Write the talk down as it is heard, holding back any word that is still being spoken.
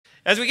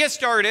As we get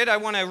started, I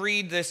want to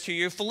read this to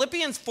you.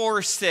 Philippians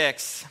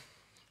 4:6.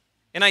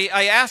 And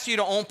I asked you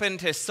to open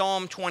to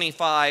Psalm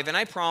 25, and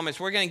I promise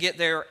we're going to get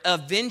there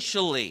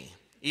eventually.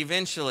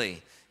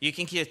 Eventually. You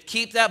can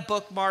keep that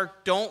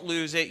bookmark. Don't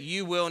lose it.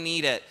 You will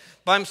need it.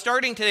 But I'm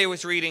starting today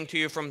with reading to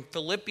you from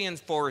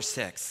Philippians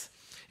 4:6.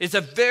 It's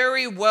a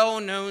very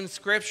well-known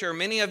scripture.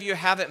 Many of you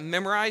have it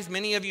memorized.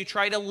 Many of you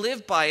try to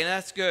live by it, and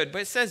that's good.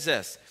 But it says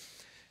this: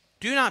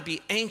 do not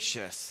be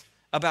anxious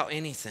about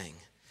anything,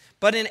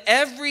 but in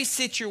every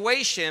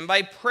situation,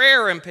 by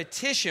prayer and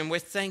petition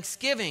with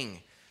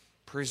thanksgiving,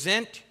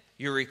 present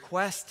your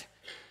request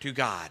to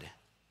God.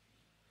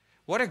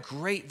 What a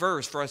great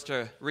verse for us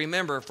to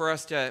remember, for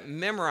us to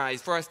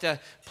memorize, for us to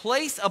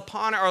place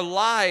upon our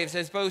lives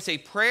as both a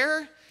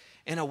prayer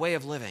and a way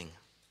of living.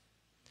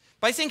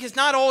 But I think it's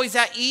not always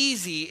that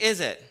easy, is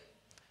it?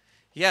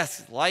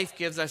 Yes, life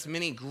gives us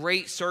many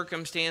great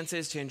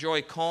circumstances to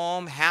enjoy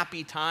calm,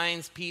 happy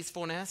times,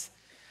 peacefulness.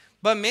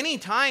 But many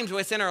times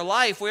within our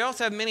life, we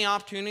also have many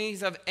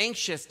opportunities of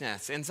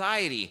anxiousness,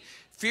 anxiety,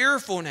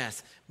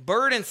 fearfulness,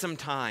 burdensome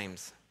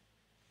times.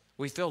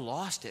 We feel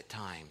lost at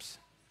times.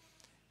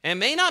 And it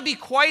may not be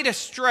quite a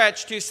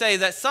stretch to say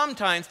that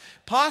sometimes,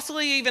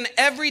 possibly even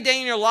every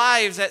day in your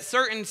lives, at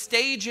certain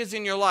stages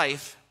in your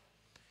life,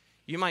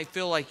 you might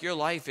feel like your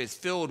life is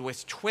filled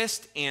with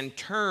twists and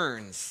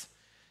turns.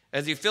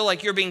 As you feel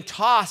like you're being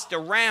tossed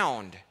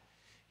around,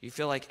 you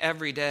feel like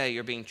every day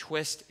you're being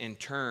twisted and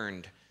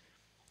turned,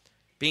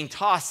 being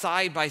tossed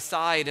side by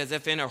side as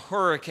if in a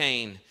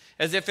hurricane,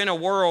 as if in a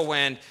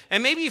whirlwind.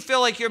 And maybe you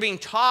feel like you're being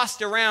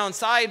tossed around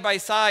side by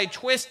side,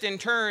 twisted and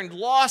turned,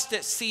 lost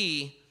at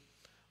sea,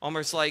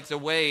 almost like the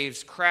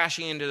waves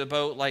crashing into the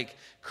boat like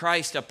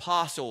Christ's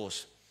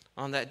apostles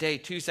on that day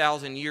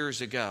 2,000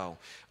 years ago.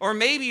 Or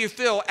maybe you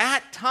feel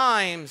at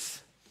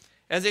times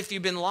as if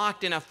you've been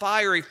locked in a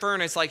fiery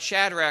furnace like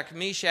Shadrach,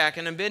 Meshach,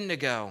 and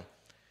Abednego.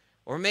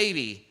 Or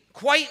maybe,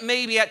 quite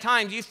maybe at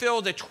times, you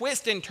feel the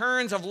twists and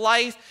turns of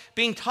life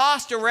being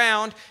tossed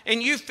around,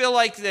 and you feel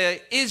like the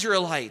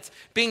Israelites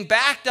being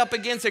backed up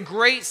against a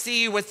great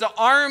sea with the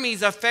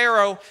armies of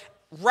Pharaoh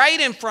right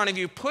in front of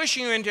you,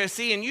 pushing you into a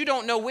sea, and you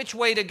don't know which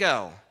way to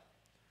go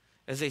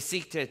as they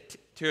seek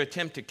to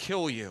attempt to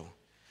kill you.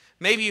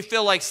 Maybe you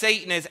feel like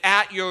Satan is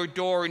at your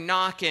door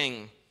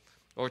knocking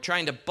or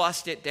trying to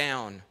bust it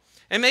down.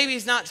 And maybe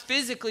he's not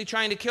physically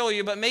trying to kill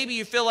you, but maybe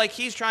you feel like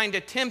he's trying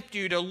to tempt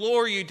you, to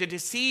lure you, to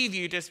deceive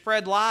you, to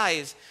spread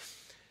lies,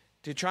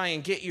 to try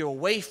and get you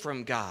away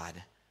from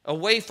God,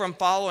 away from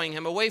following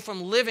him, away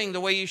from living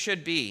the way you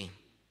should be.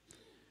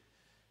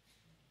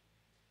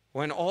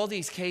 When all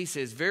these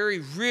cases, very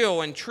real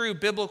and true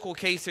biblical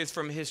cases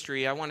from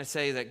history, I want to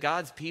say that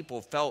God's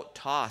people felt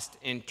tossed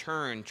and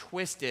turned,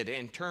 twisted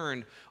and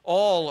turned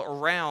all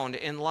around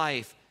in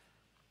life.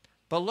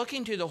 But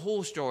looking to the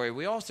whole story,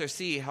 we also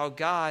see how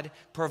God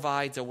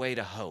provides a way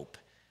to hope.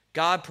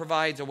 God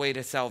provides a way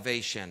to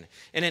salvation.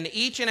 And in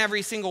each and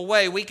every single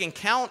way, we can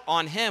count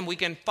on him. We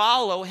can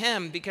follow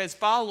him, because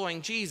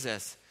following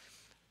Jesus,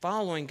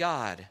 following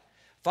God,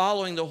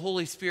 following the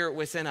Holy Spirit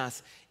within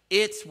us,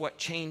 it's what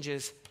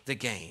changes the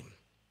game.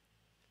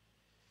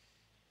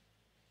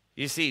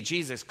 You see,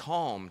 Jesus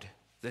calmed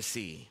the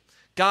sea.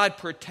 God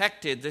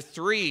protected the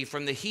three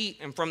from the heat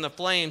and from the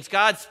flames.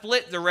 God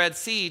split the Red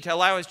Sea to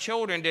allow his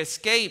children to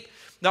escape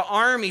the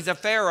armies of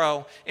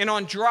Pharaoh and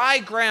on dry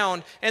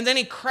ground. And then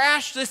he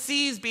crashed the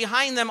seas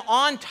behind them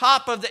on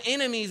top of the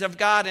enemies of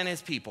God and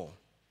his people,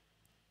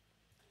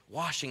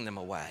 washing them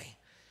away,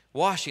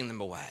 washing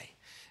them away.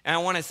 And I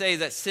want to say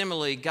that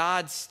similarly,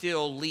 God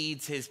still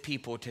leads his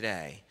people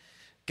today.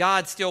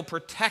 God still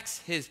protects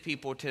his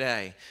people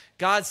today.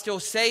 God still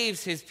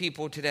saves his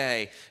people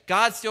today.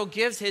 God still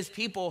gives his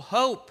people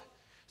hope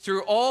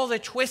through all the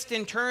twists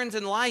and turns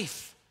in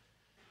life.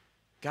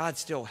 God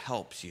still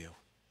helps you.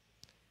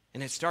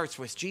 And it starts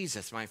with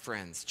Jesus, my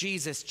friends.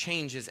 Jesus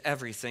changes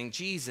everything.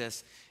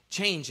 Jesus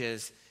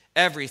changes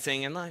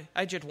everything. And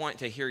I just want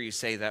to hear you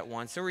say that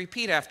once. So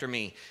repeat after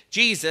me.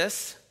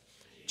 Jesus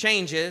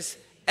changes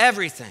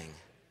everything.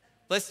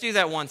 Let's do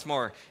that once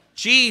more.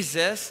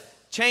 Jesus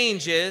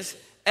changes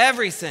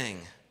everything.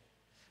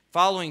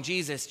 Following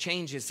Jesus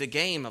changes the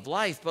game of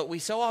life, but we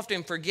so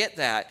often forget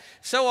that.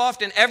 So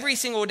often, every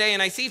single day,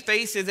 and I see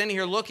faces in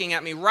here looking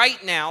at me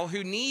right now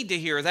who need to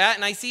hear that,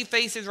 and I see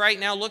faces right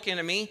now looking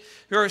at me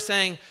who are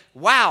saying,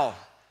 wow,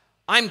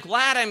 I'm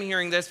glad I'm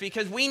hearing this,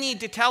 because we need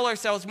to tell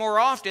ourselves more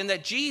often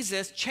that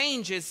Jesus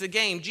changes the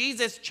game.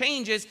 Jesus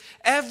changes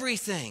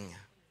everything.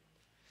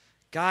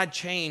 God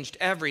changed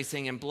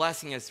everything in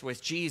blessing us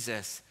with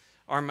Jesus,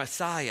 our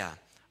Messiah,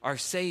 our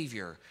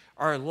Savior,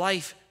 our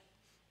life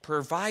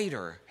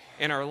provider,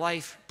 and our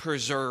life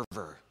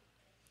preserver.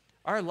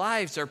 Our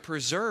lives are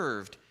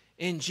preserved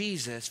in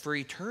Jesus for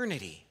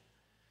eternity.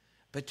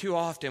 But too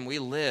often we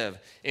live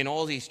in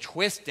all these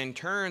twists and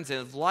turns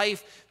of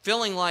life,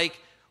 feeling like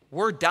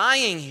we're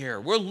dying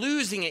here, we're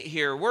losing it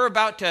here, we're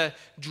about to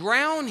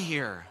drown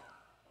here.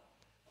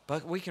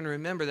 But we can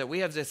remember that we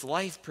have this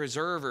life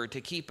preserver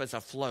to keep us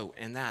afloat,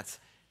 and that's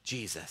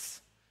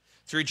Jesus.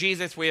 Through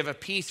Jesus, we have a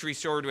peace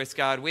restored with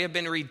God. We have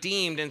been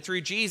redeemed, and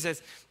through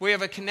Jesus, we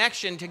have a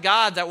connection to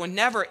God that will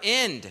never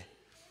end.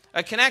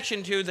 A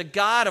connection to the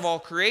God of all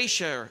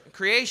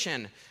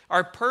creation,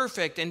 our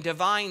perfect and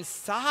divine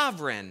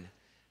sovereign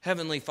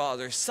Heavenly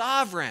Father.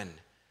 Sovereign.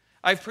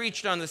 I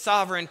preached on the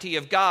sovereignty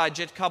of God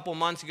just a couple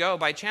months ago,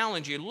 but I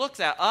challenge you, look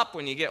that up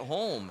when you get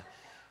home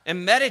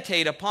and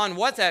meditate upon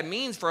what that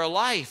means for a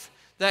life,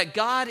 that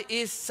God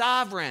is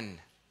sovereign.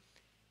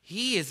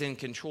 He is in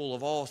control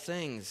of all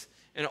things,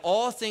 and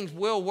all things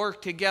will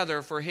work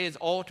together for his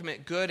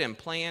ultimate good and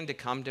plan to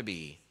come to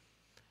be.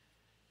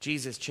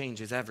 Jesus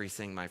changes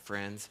everything, my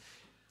friends.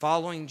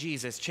 Following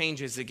Jesus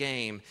changes the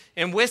game.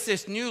 And with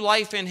this new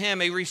life in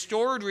him, a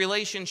restored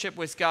relationship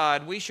with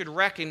God, we should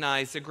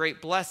recognize the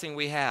great blessing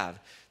we have.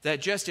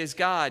 That just as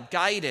God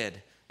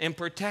guided and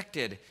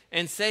protected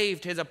and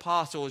saved his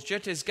apostles,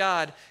 just as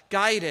God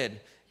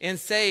guided and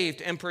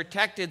saved and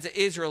protected the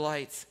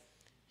Israelites,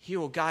 he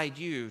will guide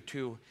you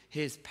to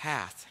his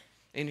path.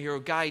 And he will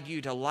guide you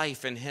to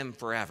life in him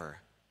forever.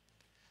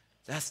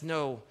 That's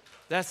no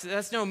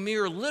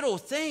mere little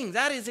thing.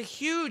 That is a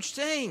huge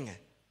thing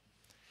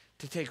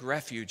to take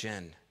refuge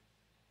in.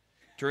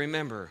 To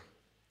remember,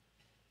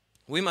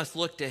 we must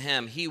look to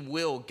him. He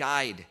will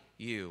guide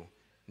you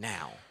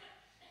now.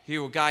 He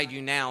will guide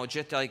you now,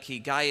 just like he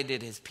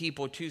guided his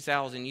people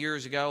 2,000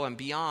 years ago and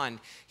beyond.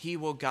 He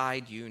will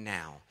guide you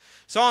now.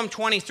 Psalm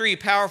 23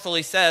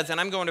 powerfully says, and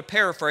I'm going to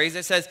paraphrase,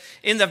 it says,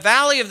 "In the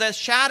valley of the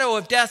shadow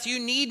of death, you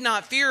need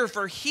not fear,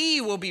 for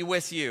he will be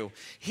with you.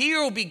 He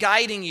will be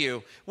guiding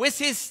you. With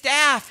his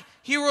staff,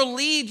 he will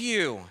lead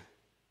you.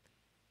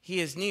 He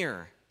is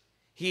near.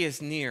 He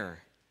is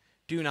near.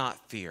 Do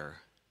not fear.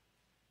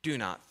 Do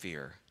not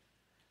fear."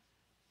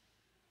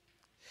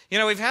 You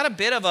know, we've had a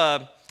bit of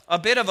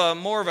a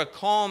more of a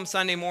calm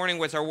Sunday morning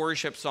with our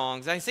worship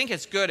songs. I think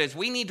it's good as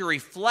we need to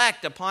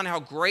reflect upon how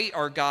great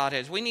our God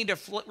is. We need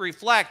to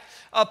reflect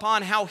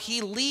upon how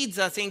he leads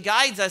us and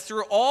guides us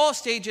through all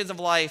stages of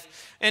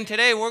life. And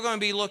today we're going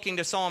to be looking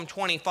to Psalm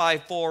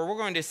 25:4. We're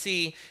going to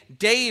see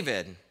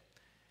David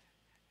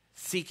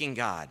seeking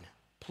God,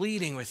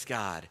 pleading with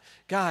God.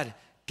 God,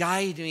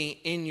 guide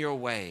me in your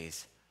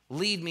ways.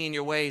 Lead me in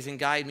your ways and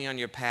guide me on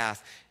your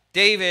path.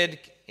 David,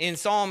 in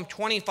Psalm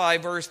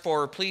 25, verse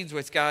 4, pleads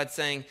with God,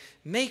 saying,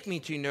 "Make me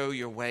to know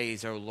your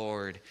ways, O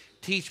Lord.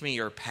 Teach me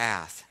your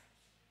path."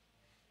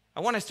 I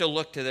want us to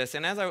look to this,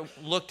 and as I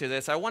look to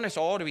this, I want us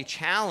all to be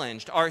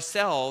challenged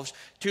ourselves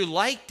to,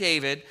 like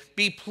David,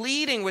 be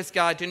pleading with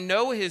God to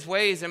know his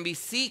ways and be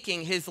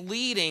seeking his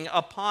leading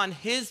upon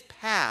his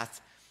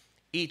path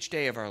each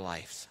day of our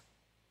lives.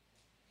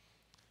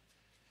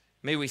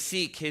 May we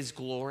seek his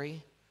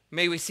glory.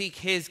 May we seek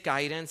his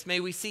guidance. May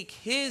we seek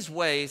his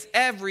ways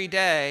every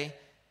day.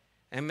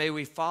 And may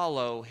we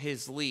follow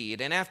his lead.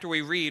 And after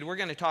we read, we're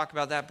going to talk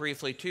about that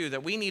briefly too,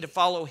 that we need to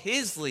follow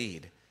his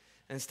lead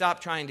and stop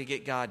trying to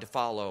get God to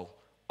follow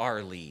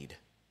our lead.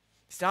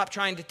 Stop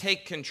trying to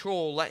take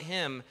control. Let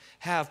him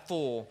have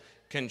full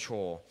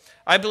control.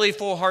 I believe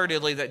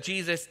full-heartedly that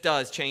Jesus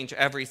does change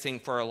everything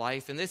for our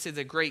life. And this is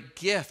a great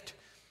gift,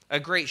 a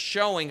great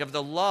showing of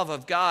the love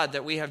of God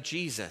that we have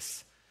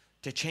Jesus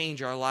to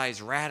change our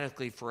lives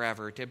radically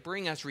forever, to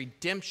bring us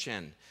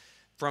redemption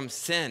from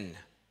sin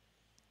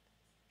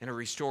and a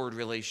restored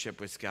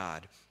relationship with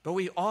God. But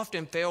we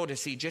often fail to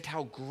see just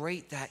how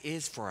great that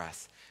is for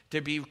us, to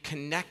be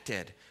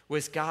connected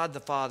with God the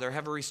Father,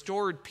 have a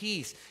restored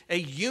peace, a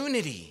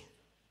unity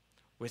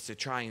with the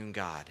triune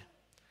God.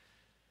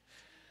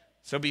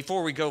 So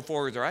before we go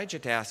further, I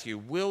just ask you,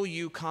 will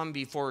you come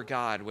before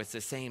God with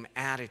the same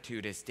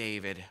attitude as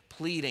David,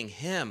 pleading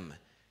him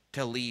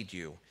to lead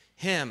you,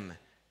 him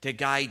to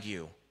guide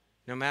you,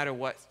 no matter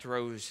what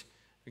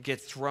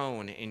gets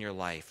thrown in your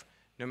life?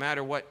 No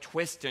matter what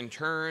twists and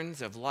turns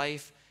of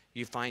life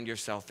you find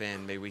yourself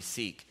in, may we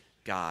seek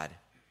God.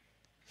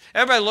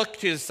 Everybody look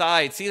to the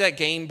side. See that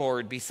game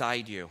board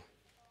beside you.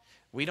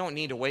 We don't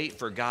need to wait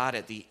for God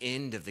at the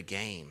end of the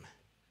game.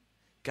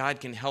 God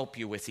can help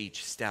you with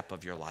each step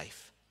of your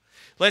life.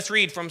 Let's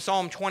read from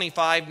Psalm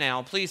 25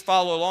 now. Please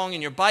follow along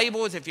in your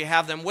Bibles if you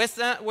have them with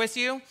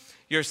you.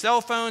 Your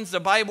cell phones, the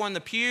Bible in the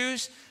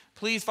pews.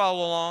 Please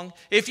follow along.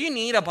 If you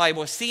need a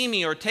Bible, see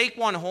me or take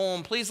one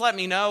home, please let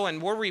me know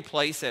and we'll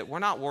replace it. We're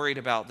not worried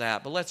about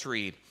that, but let's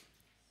read.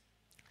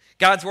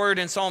 God's word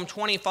in Psalm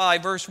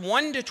 25, verse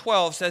 1 to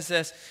 12 says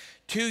this,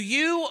 "To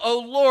you, O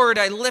Lord,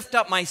 I lift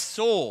up my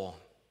soul."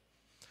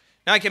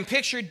 Now I can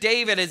picture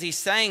David as he's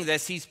saying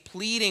this, he's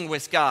pleading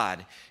with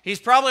God. He's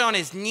probably on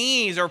his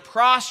knees or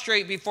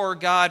prostrate before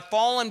God,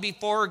 fallen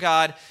before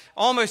God,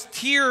 almost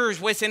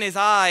tears within his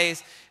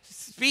eyes,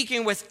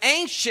 speaking with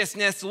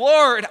anxiousness,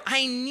 "Lord,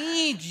 I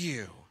need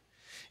you."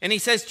 And he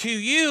says, "To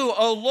you,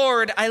 O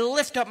Lord, I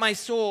lift up my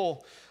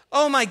soul.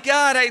 Oh my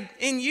God,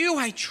 in you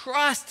I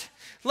trust.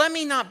 Let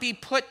me not be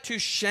put to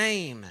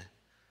shame.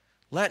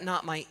 Let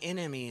not my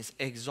enemies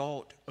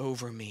exult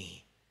over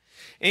me.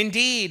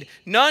 Indeed,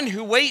 none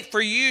who wait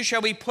for you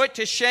shall be put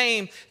to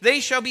shame. They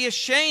shall be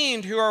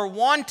ashamed who are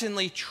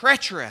wantonly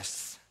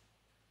treacherous.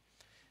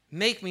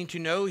 Make me to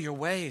know your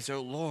ways,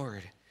 O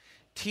Lord.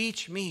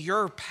 teach me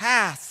your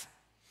path.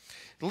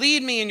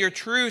 Lead me in your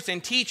truth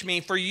and teach me,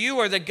 for you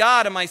are the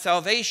God of my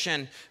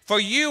salvation. For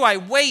you I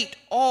wait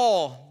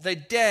all the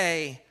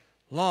day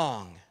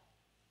long.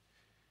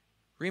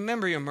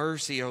 Remember your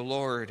mercy, O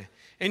Lord,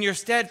 and your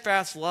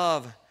steadfast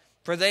love,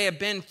 for they have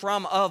been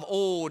from of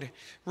old.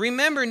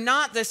 Remember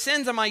not the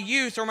sins of my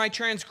youth or my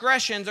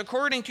transgressions.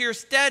 According to your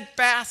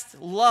steadfast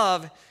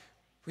love,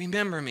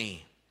 remember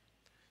me.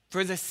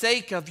 For the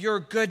sake of your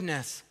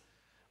goodness,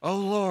 O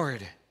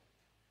Lord.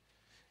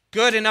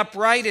 Good and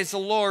upright is the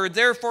Lord.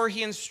 Therefore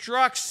he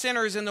instructs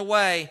sinners in the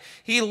way.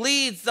 He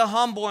leads the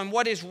humble in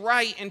what is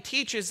right and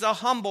teaches the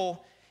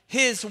humble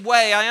his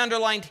way. I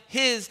underlined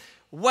his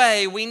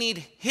way. We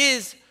need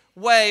his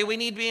way. We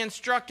need to be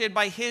instructed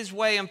by his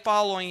way and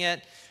following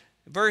it.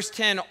 Verse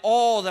 10,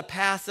 all the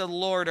paths of the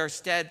Lord are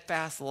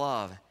steadfast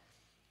love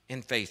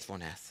and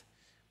faithfulness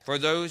for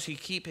those who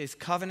keep his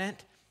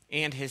covenant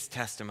and his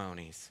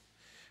testimonies.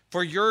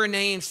 For your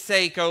name's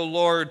sake, O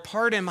Lord,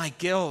 pardon my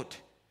guilt,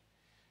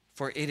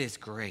 for it is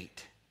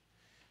great.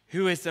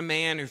 Who is the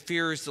man who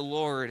fears the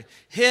Lord?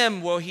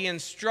 Him will he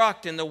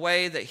instruct in the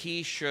way that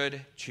he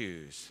should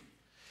choose.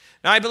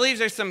 Now, I believe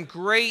there's some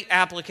great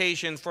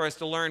applications for us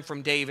to learn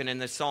from David in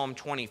this Psalm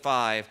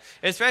 25,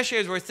 especially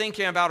as we're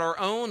thinking about our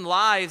own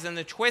lives and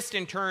the twists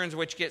and turns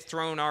which get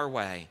thrown our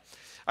way.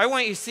 I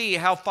want you to see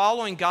how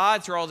following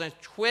God through all the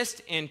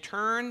twists and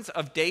turns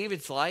of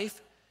David's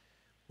life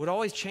would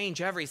always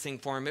change everything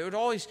for him. It would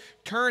always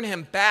turn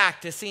him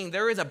back to seeing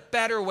there is a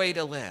better way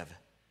to live.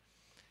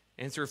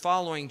 And through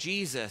following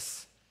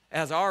Jesus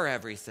as our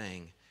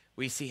everything,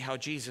 we see how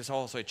Jesus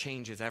also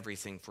changes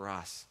everything for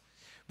us.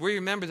 We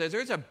remember that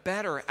there's a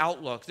better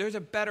outlook, there's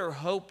a better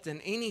hope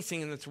than anything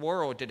in this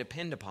world to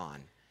depend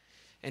upon.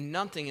 And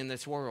nothing in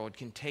this world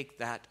can take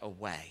that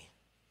away.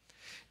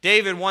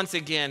 David, once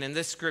again, in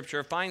this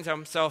scripture, finds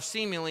himself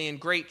seemingly in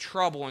great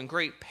trouble and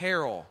great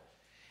peril.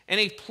 And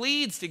he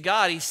pleads to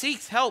God. He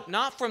seeks help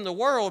not from the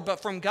world,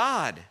 but from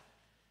God.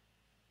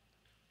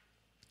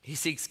 He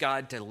seeks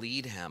God to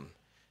lead him,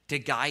 to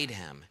guide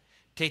him,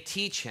 to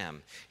teach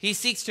him. He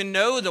seeks to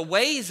know the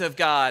ways of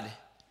God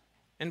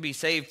and be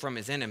saved from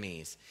his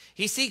enemies.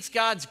 He seeks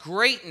God's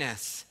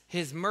greatness,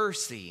 his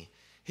mercy,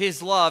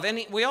 his love.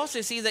 And we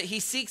also see that he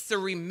seeks the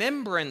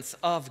remembrance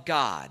of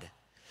God.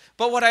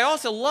 But what I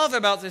also love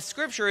about this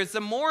scripture is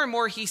the more and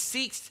more he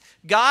seeks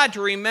God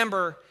to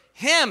remember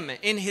him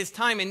in his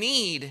time of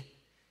need,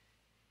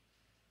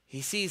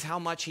 he sees how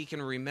much he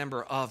can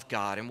remember of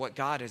God and what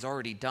God has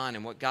already done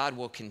and what God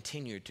will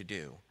continue to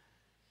do.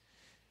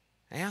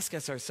 I ask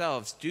us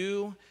ourselves,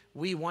 do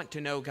we want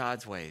to know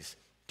God's ways?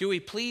 Do we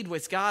plead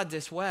with God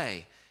this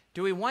way?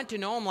 Do we want to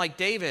know him like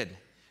David?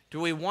 Do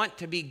we want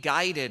to be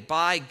guided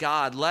by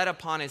God, led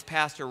upon his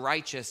path to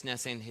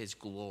righteousness and his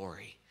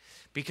glory?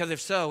 Because if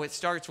so, it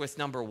starts with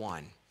number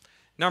one.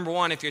 Number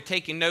one, if you're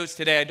taking notes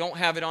today, I don't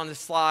have it on the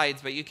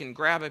slides, but you can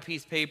grab a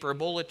piece of paper, a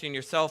bulletin,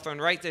 your cell phone,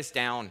 write this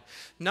down.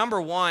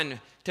 Number one,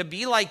 to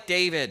be like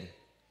David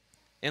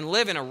and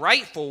live in a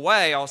rightful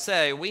way, I'll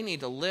say, we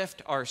need to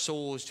lift our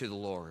souls to the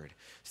Lord.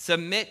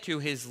 Submit to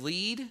his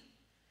lead,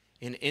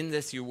 and in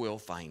this you will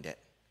find it.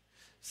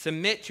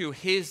 Submit to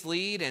his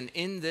lead, and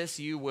in this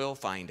you will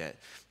find it.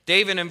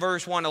 David in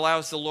verse 1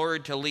 allows the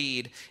Lord to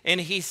lead,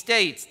 and he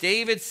states,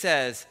 David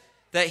says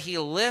that he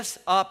lifts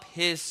up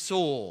his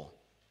soul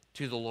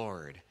to the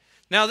Lord.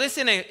 Now, this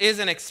is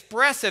an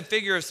expressive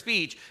figure of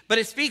speech, but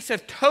it speaks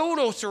of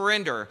total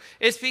surrender.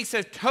 It speaks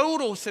of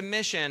total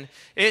submission.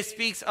 It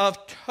speaks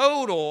of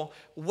total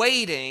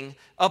waiting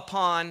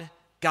upon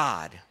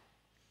God.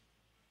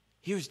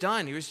 He was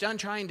done. He was done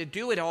trying to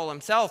do it all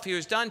himself. He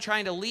was done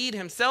trying to lead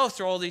himself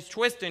through all these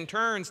twists and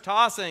turns,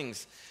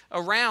 tossings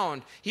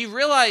around. He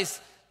realized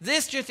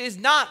this just is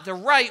not the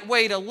right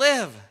way to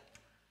live.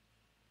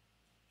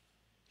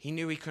 He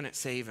knew he couldn't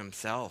save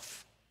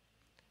himself.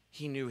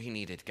 He knew he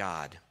needed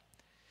God.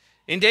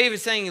 And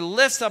David's saying he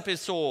lifts up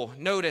his soul.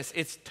 Notice,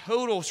 it's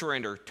total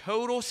surrender,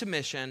 total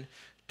submission,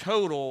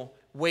 total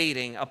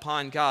waiting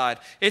upon God.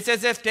 It's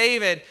as if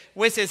David,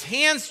 with his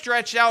hands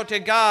stretched out to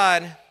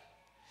God,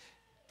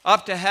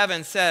 up to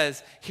heaven,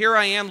 says, here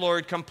I am,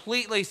 Lord,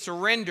 completely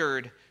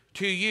surrendered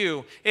to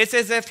you. It's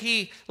as if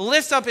he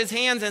lifts up his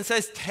hands and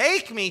says,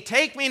 take me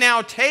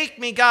now, take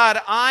me,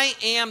 God, I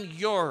am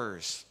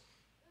yours.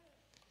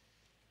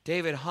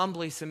 David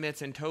humbly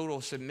submits in total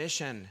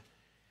submission.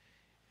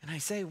 And I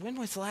say, when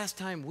was the last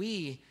time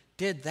we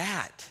did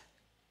that?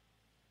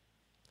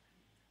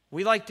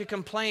 We like to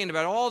complain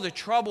about all the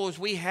troubles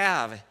we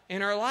have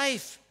in our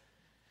life.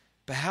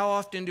 But how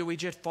often do we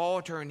just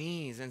fall to our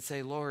knees and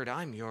say, Lord,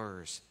 I'm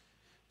yours.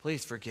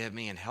 Please forgive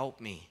me and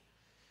help me.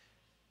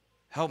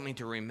 Help me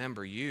to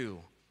remember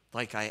you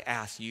like I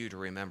asked you to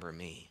remember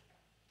me.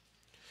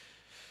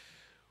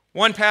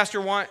 One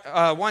pastor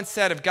once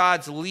said of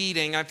God's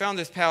leading, I found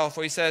this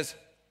powerful. He says,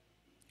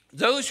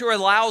 those who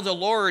allow the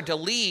Lord to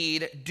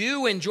lead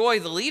do enjoy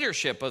the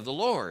leadership of the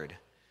Lord.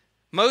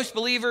 Most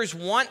believers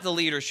want the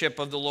leadership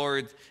of the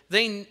Lord.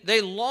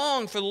 They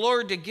long for the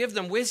Lord to give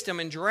them wisdom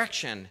and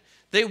direction.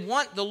 They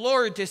want the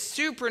Lord to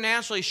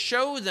supernaturally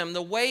show them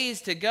the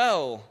ways to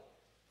go,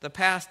 the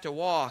path to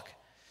walk.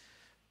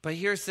 But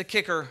here's the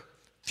kicker.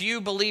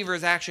 Few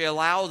believers actually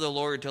allow the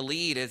Lord to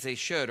lead as they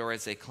should or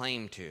as they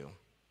claim to.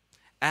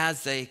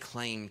 As they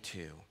claim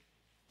to.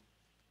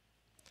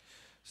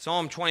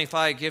 Psalm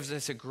 25 gives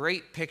us a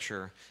great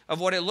picture of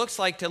what it looks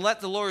like to let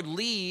the Lord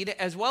lead,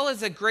 as well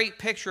as a great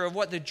picture of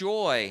what the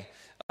joy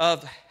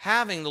of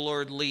having the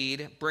Lord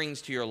lead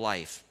brings to your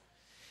life.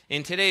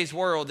 In today's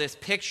world, this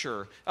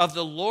picture of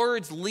the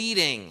Lord's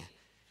leading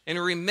and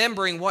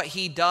remembering what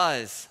he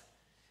does,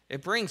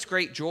 it brings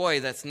great joy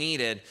that's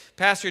needed.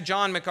 Pastor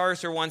John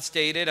MacArthur once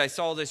stated, I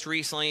saw this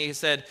recently, he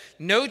said,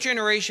 "No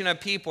generation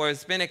of people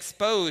has been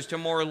exposed to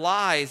more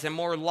lies and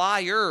more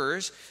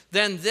liars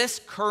than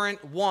this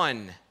current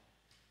one."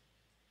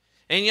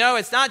 And you know,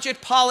 it's not just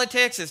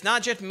politics, it's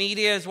not just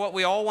media, is what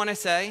we all want to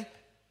say.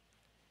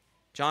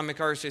 John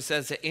MacArthur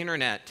says the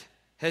internet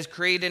has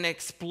created an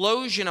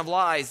explosion of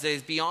lies that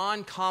is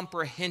beyond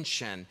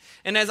comprehension.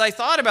 And as I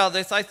thought about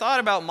this, I thought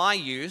about my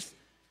youth.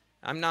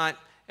 I'm not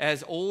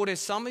as old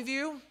as some of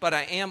you, but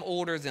I am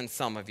older than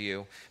some of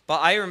you.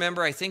 But I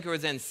remember, I think it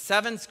was in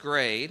 7th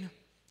grade,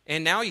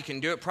 and now you can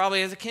do it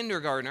probably as a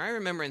kindergartner. I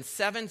remember in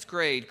 7th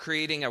grade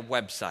creating a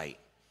website.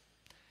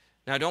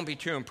 Now, don't be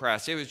too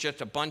impressed. It was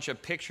just a bunch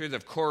of pictures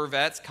of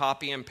Corvettes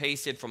copy and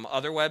pasted from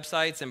other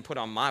websites and put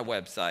on my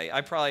website.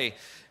 I probably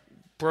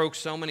broke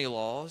so many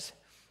laws.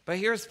 But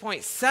here's the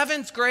point.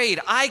 7th grade,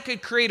 I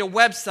could create a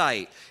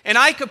website, and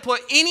I could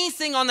put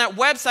anything on that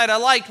website I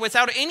liked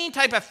without any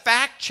type of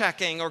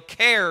fact-checking or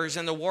cares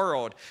in the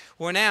world.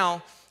 Well,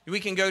 now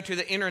we can go to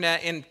the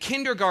internet, and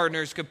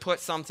kindergartners could put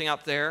something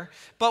up there.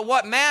 But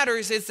what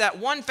matters is that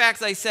one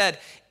fact I said,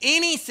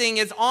 anything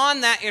is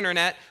on that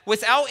internet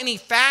without any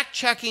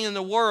fact-checking in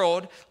the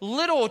world.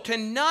 Little to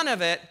none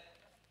of it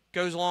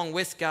goes along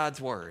with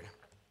God's word.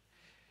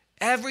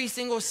 Every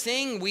single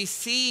thing we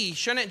see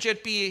shouldn't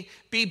just be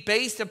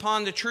based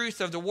upon the truth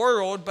of the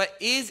world, but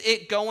is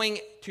it going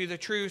to the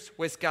truth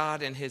with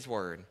God and his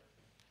word?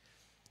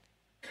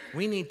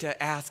 We need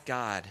to ask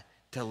God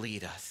to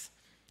lead us.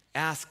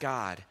 Ask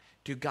God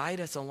to guide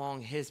us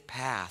along his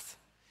path.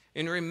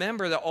 And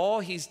remember that all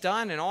he's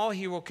done and all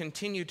he will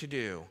continue to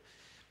do.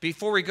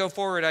 Before we go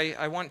forward,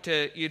 I want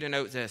you to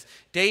note this.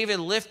 David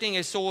lifting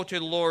his soul to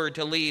the Lord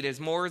to lead is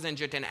more than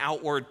just an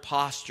outward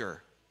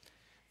posture.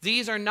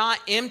 These are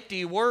not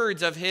empty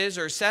words of his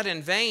or said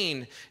in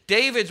vain.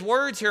 David's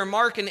words here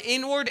mark an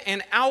inward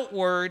and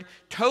outward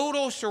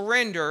total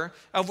surrender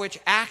of which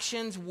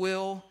actions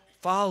will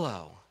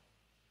follow.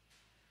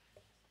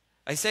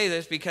 I say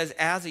this because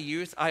as a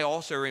youth, I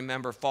also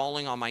remember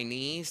falling on my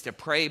knees to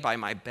pray by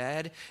my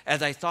bed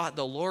as I thought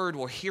the Lord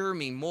will hear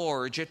me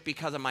more just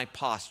because of my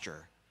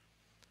posture.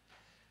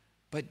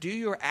 But do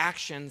your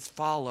actions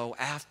follow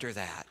after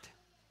that?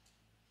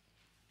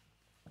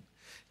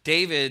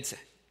 David's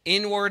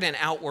inward and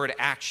outward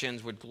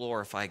actions would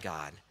glorify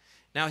God.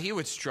 Now, he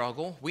would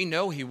struggle. We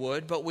know he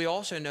would, but we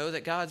also know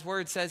that God's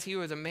word says he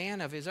was a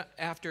man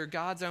after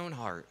God's own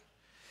heart.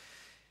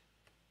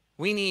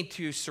 We need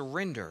to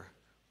surrender.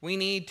 We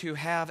need to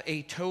have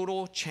a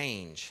total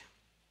change.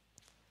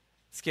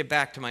 Let's get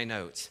back to my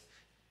notes.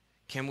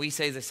 Can we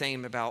say the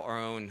same about our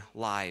own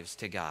lives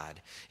to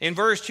God? In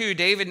verse 2,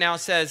 David now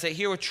says that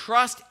he will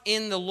trust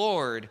in the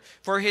Lord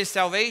for his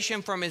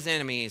salvation from his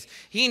enemies.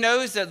 He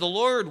knows that the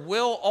Lord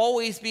will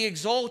always be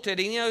exalted.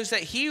 He knows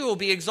that he will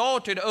be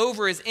exalted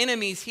over his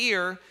enemies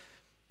here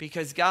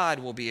because God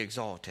will be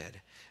exalted.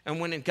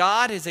 And when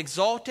God is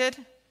exalted,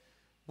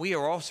 we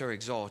are also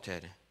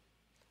exalted,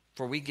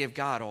 for we give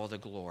God all the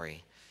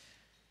glory.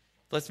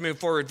 Let's move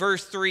forward.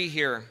 Verse 3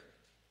 here.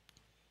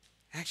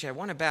 Actually, I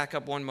want to back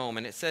up one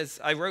moment. It says,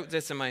 I wrote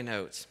this in my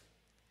notes.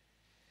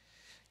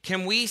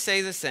 Can we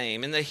say the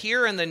same in the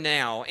here and the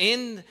now,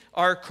 in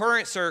our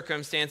current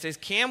circumstances?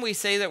 Can we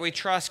say that we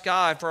trust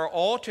God for our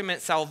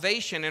ultimate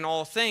salvation in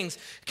all things?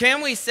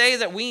 Can we say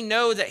that we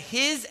know that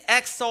his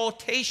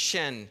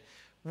exaltation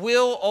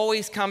will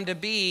always come to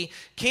be?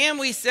 Can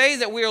we say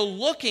that we are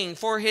looking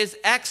for his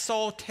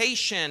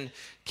exaltation?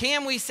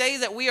 Can we say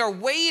that we are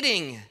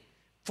waiting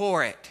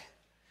for it?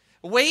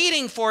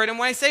 Waiting for it. And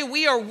when I say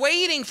we are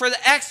waiting for the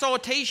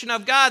exaltation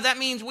of God, that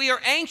means we are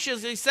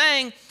anxiously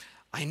saying,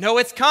 I know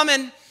it's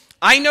coming.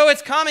 I know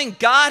it's coming.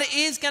 God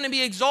is going to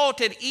be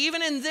exalted.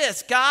 Even in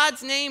this,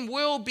 God's name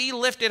will be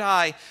lifted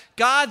high.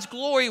 God's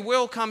glory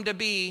will come to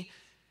be.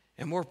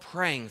 And we're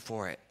praying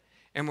for it.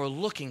 And we're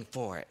looking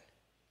for it.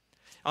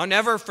 I'll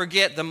never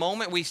forget the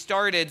moment we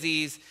started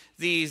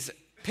these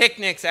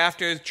picnics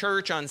after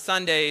church on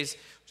Sundays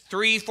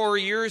 3-4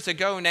 years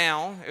ago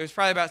now. It was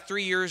probably about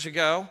 3 years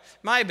ago.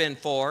 Might have been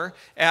 4.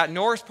 At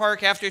North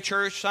Park after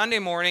church, Sunday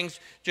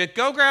mornings. Just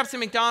go grab some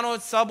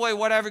McDonald's, Subway,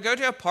 whatever. Go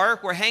to a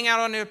park. We're hanging out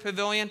on the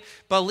pavilion.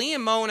 But Lee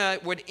and Mona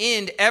would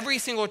end every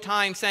single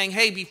time saying,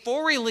 hey,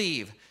 before we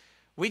leave,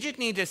 we just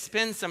need to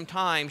spend some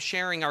time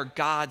sharing our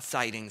God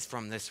sightings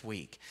from this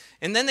week.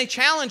 And then they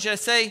challenge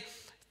us, say,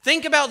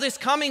 think about this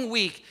coming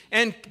week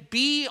and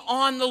be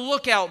on the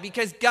lookout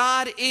because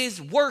God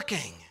is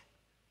working.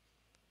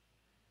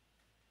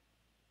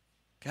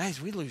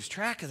 Guys, we lose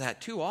track of that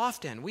too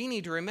often. We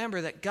need to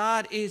remember that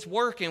God is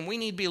working. We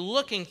need to be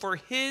looking for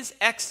his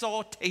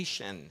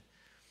exaltation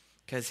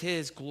because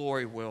his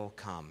glory will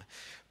come.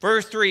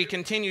 Verse 3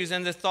 continues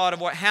in the thought of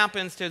what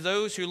happens to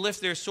those who lift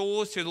their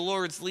souls to the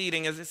Lord's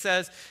leading. As it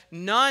says,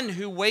 none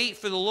who wait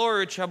for the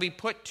Lord shall be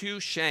put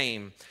to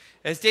shame.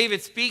 As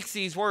David speaks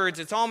these words,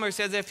 it's almost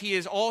as if he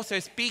is also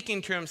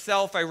speaking to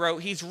himself, I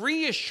wrote. He's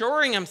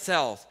reassuring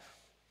himself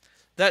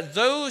that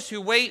those who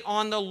wait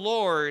on the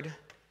Lord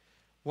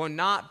will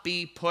not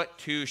be put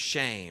to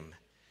shame.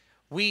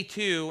 We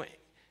too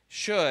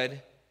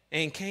should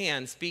and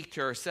can speak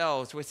to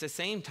ourselves with the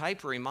same type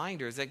of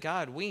reminders that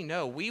God, we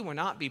know we will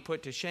not be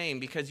put to shame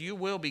because you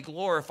will be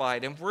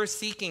glorified. And if we're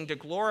seeking to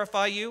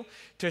glorify you,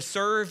 to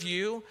serve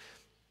you,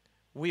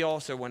 we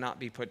also will not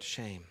be put to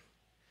shame.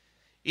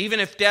 Even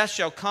if death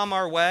shall come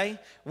our way,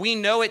 we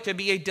know it to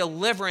be a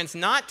deliverance,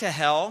 not to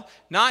hell,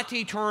 not to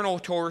eternal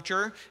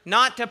torture,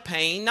 not to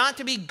pain, not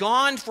to be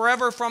gone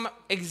forever from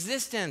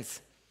existence,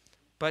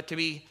 but to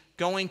be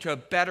going to a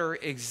better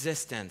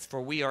existence,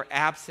 for we are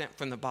absent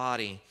from the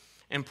body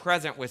and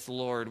present with the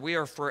Lord. We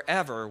are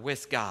forever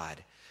with God.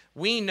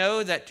 We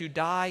know that to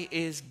die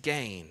is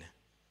gain.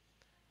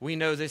 We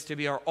know this to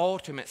be our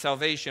ultimate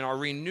salvation, our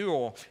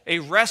renewal, a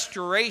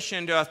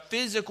restoration to a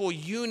physical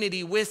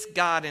unity with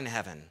God in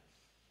heaven.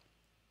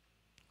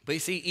 But you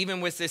see,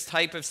 even with this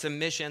type of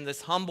submission,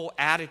 this humble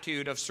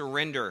attitude of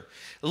surrender,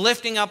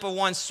 lifting up of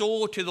one's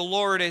soul to the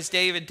Lord as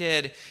David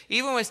did,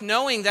 even with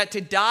knowing that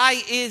to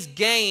die is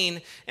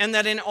gain and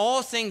that in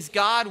all things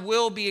God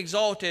will be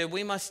exalted,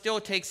 we must still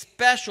take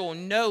special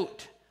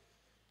note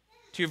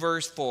to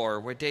verse 4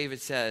 where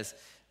David says,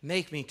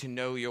 make me to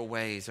know your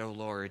ways, O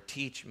Lord,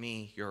 teach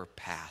me your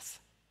path.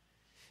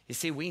 You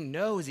see, we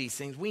know these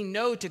things. We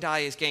know to die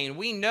is gain.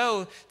 We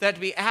know that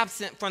to be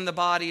absent from the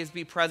body is to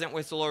be present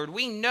with the Lord.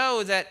 We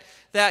know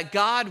that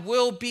God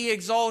will be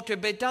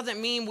exalted, but it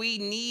doesn't mean we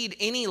need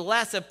any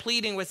less of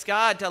pleading with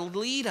God to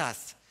lead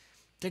us,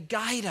 to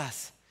guide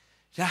us,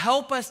 to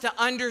help us to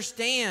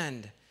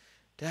understand,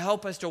 to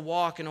help us to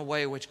walk in a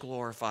way which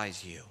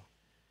glorifies you.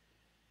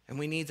 And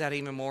we need that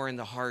even more in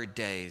the hard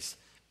days,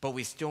 but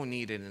we still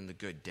need it in the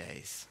good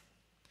days.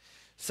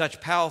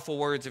 Such powerful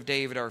words of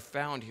David are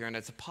found here, and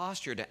it's a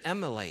posture to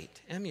emulate.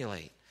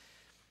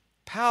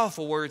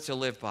 Powerful words to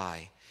live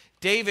by.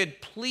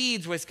 David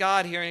pleads with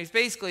God here, and he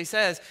basically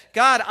says,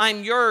 God,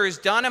 I'm yours.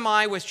 Done am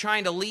I with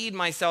trying to lead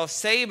myself,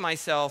 save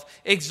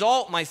myself,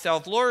 exalt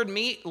myself. Lord,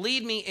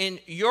 lead me in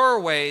your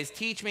ways.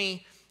 Teach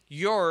me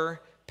your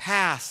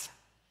path.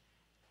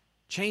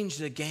 Change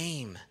the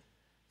game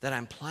that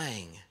I'm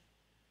playing.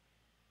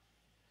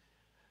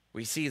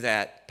 We see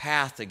that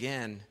path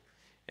again,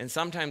 and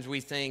sometimes we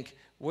think,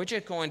 we're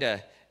just going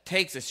to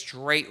take the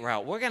straight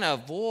route. We're going to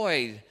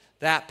avoid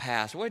that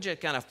path. We're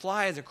just going to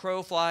fly as a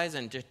crow flies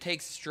and just take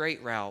the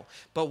straight route.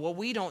 But what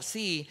we don't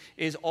see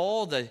is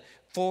all the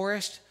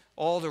forest,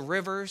 all the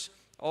rivers,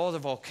 all the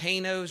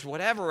volcanoes,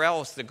 whatever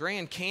else, the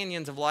Grand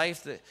Canyons of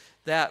life,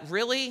 that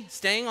really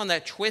staying on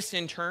that twists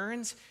and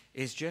turns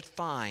is just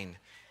fine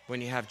when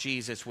you have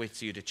Jesus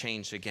with you to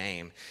change the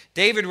game.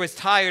 David was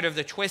tired of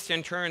the twists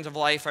and turns of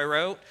life, I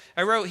wrote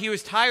he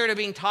was tired of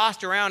being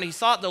tossed around. He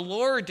sought the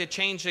Lord to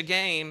change the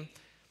game.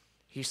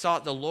 He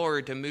sought the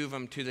Lord to move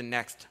him to the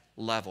next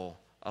level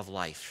of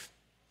life.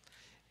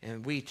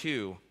 And we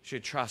too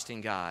should trust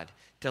in God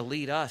to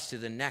lead us to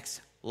the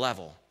next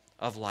level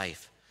of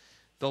life.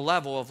 The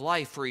level of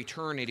life for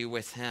eternity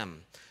with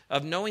him.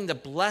 Of knowing the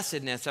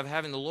blessedness of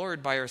having the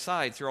Lord by our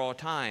side through all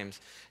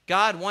times.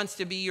 God wants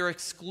to be your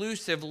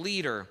exclusive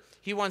leader.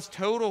 He wants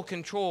total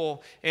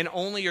control, and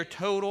only your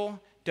total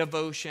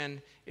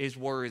devotion is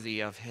worthy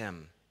of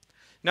him.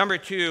 Number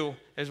 2,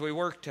 as we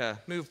work to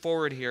move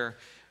forward here,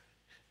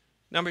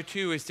 number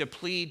 2 is to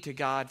plead to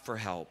God for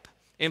help.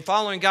 In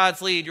following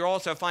God's lead, you'll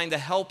also find the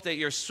help that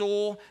your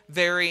soul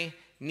very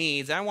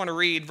needs. I want to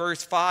read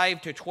verse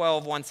 5 to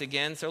 12 once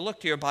again, so look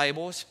to your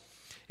Bibles.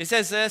 It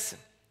says this,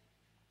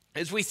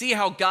 as we see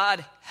how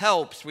God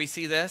helps, we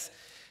see this.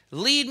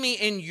 Lead me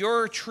in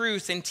your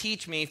truth and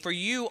teach me, for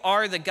you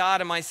are the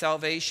God of my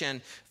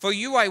salvation. For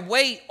you I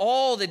wait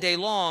all the day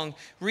long.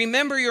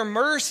 Remember your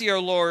mercy, O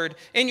Lord,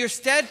 and your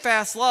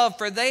steadfast love,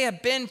 for they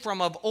have been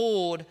from of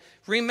old.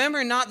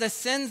 Remember not the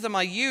sins of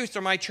my youth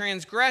or my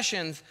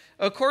transgressions.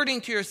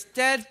 According to your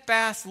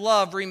steadfast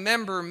love,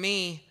 remember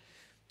me.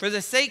 For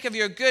the sake of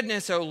your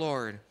goodness, O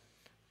Lord.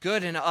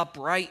 Good and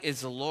upright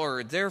is the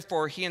Lord.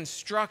 Therefore, he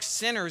instructs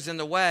sinners in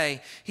the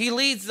way. He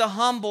leads the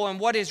humble in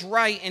what is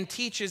right and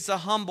teaches the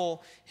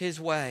humble his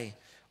way.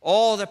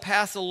 All the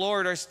paths of the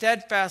Lord are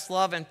steadfast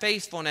love and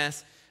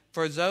faithfulness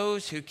for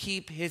those who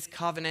keep his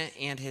covenant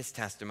and his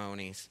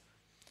testimonies.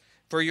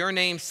 For your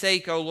name's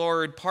sake, O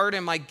Lord,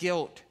 pardon my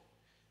guilt,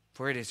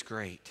 for it is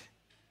great.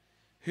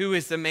 Who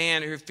is the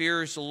man who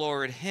fears the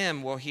Lord?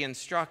 Him will he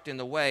instruct in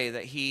the way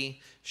that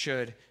he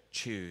should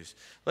choose.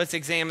 Let's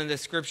examine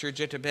this scripture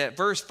just a bit.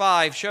 Verse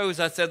 5 shows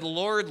us that the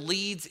Lord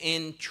leads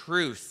in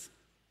truth.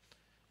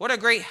 What a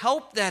great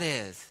help that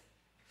is.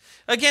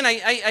 Again,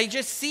 I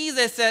just see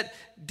this, that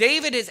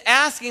David is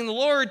asking the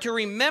Lord to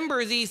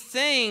remember these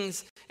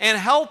things and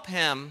help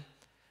him.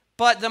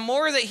 But the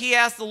more that he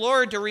asks the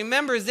Lord to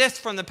remember this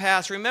from the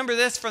past, remember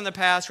this from the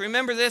past,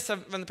 remember this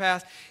from the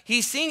past,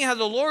 he's seeing how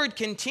the Lord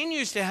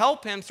continues to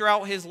help him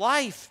throughout his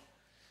life.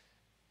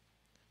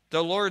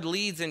 The Lord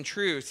leads in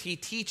truth. He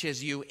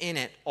teaches you in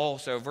it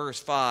also, verse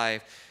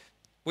 5.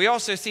 We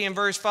also see in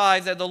verse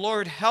 5 that the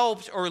Lord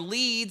helps or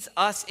leads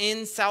us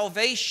in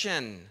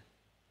salvation.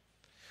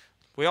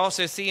 We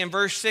also see in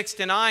verse 6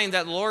 to 9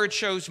 that the Lord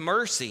shows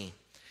mercy.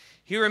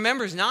 He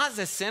remembers not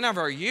the sin of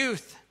our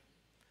youth,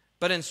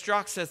 but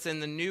instructs us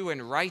in the new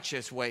and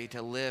righteous way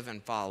to live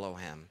and follow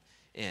him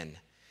in.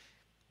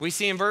 We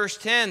see in verse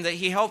 10 that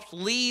he helps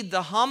lead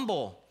the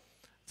humble,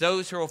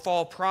 those who will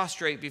fall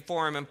prostrate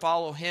before him and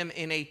follow him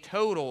in a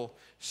total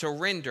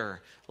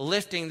surrender,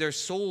 lifting their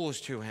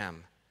souls to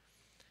him.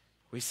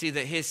 We see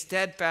that his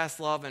steadfast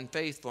love and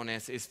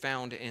faithfulness is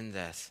found in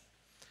this.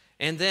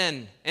 And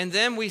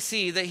then we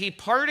see that he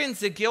pardons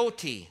the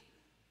guilty.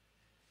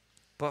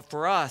 But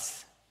for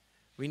us,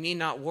 we need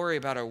not worry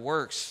about our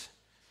works,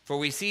 for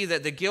we see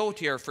that the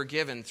guilty are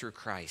forgiven through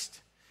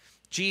Christ.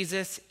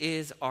 Jesus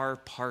is our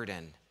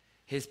pardon.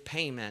 His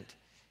payment,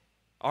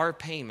 our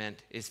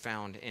payment is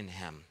found in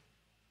him.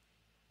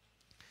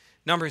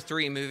 Number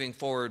 3, moving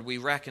forward, we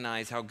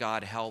recognize how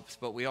God helps,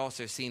 but we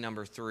also see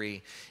number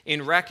 3.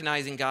 In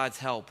recognizing God's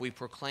help, we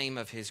proclaim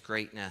of his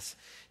greatness.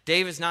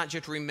 David's not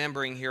just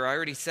remembering here. I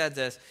already said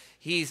this.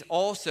 He's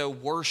also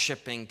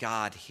worshiping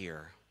God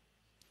here.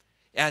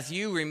 As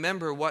you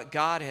remember what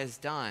God has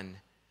done,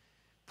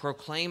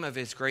 proclaim of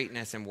his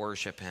greatness and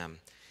worship him.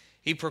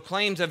 He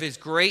proclaims of his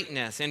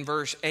greatness in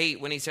verse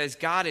 8 when he says,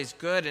 God is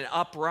good and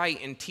upright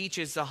and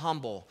teaches the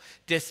humble,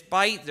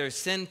 despite their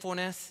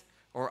sinfulness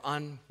or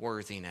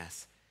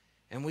unworthiness.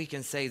 And we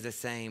can say the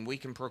same. We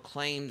can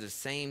proclaim the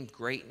same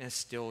greatness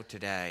still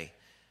today.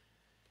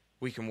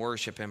 We can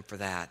worship him for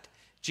that.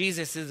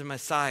 Jesus is the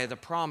Messiah, the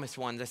promised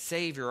one, the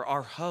Savior,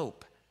 our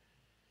hope.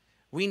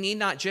 We need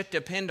not just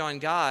depend on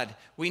God.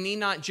 We need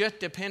not just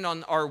depend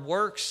on our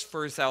works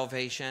for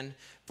salvation,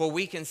 for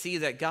we can see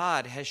that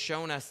God has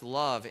shown us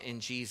love in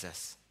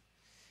Jesus,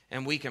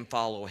 and we can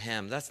follow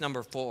him. That's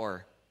number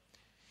 4.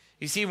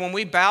 You see, when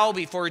we bow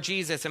before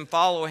Jesus and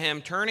follow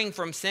him, turning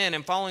from sin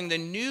and following the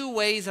new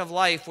ways of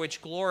life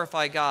which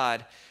glorify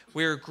God,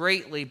 we are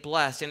greatly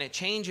blessed, and it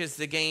changes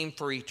the game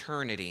for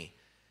eternity.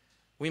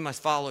 We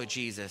must follow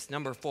Jesus.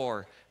 Number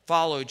 4,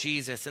 follow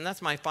Jesus. And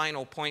that's my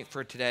final point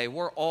for today.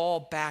 We're all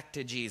back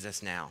to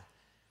Jesus now.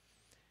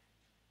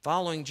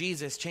 Following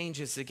Jesus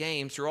changes the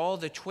game. Through all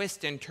the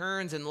twists and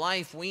turns in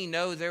life, we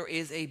know there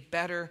is a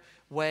better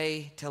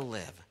way to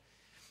live.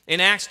 In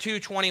Acts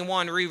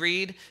 2:21, we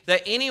read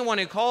that anyone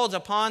who calls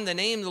upon the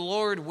name of the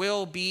Lord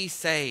will be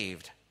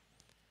saved.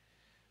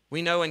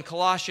 We know in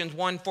Colossians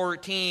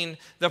 1:14,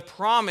 the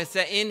promise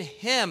that in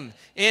him,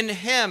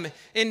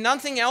 in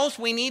nothing else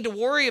we need to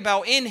worry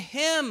about. In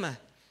him,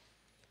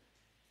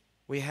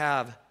 we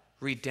have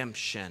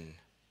redemption.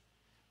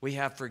 We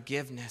have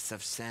forgiveness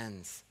of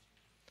sins.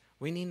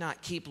 We need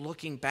not keep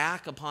looking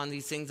back upon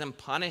these things and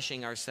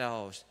punishing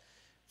ourselves,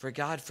 for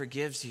God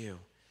forgives you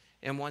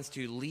and wants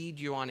to lead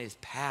you on his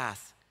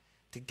path,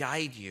 to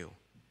guide you,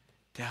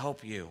 to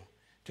help you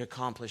to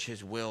accomplish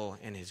his will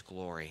and his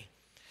glory.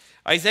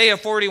 Isaiah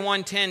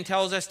 41:10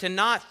 tells us to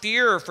not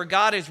fear, for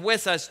God is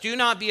with us. Do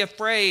not be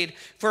afraid,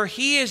 for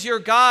he is your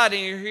God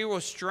and he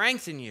will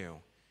strengthen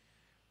you.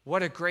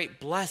 What a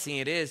great blessing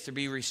it is to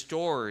be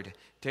restored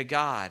to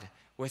God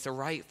with a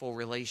rightful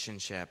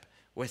relationship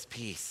with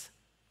peace.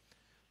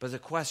 But the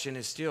question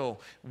is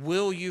still,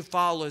 will you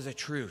follow the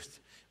truth?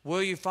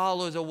 Will you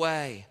follow the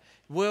way?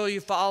 Will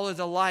you follow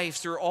the life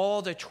through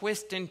all the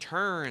twists and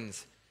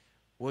turns?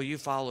 Will you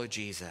follow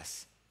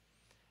Jesus?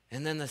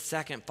 And then the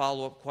second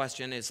follow-up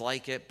question is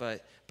like it,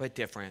 but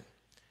different.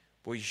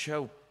 Will you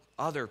show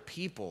other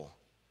people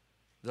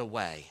the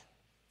way,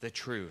 the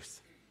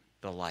truth,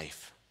 the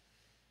life?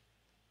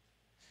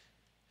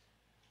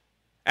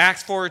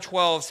 Acts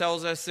 4:12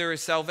 tells us there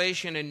is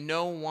salvation in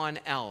no one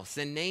else.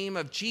 The name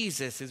of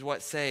Jesus is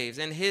what saves,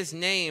 and his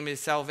name is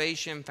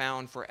salvation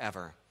found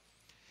forever.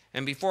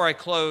 And before I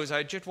close,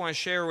 I just want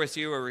to share with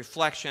you a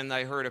reflection that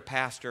I heard a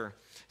pastor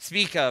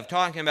speak of,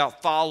 talking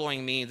about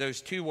following me, those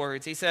 2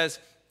 words. He says,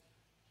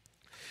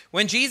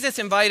 when Jesus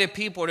invited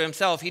people to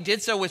himself, he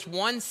did so with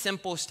one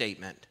simple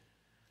statement: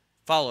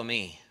 follow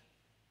me.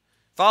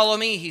 Follow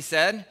me, he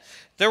said.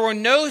 There were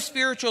no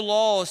spiritual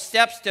laws,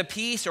 steps to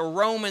peace, or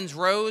Romans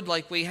road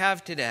like we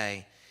have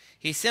today.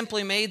 He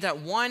simply made that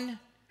one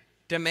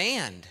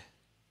demand,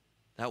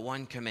 that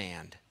one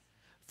command: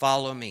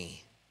 follow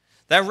me.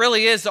 That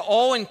really is the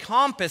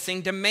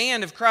all-encompassing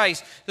demand of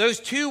Christ. Those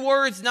 2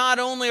 words not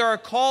only are a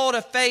call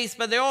to faith,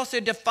 but they also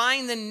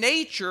define the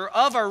nature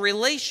of our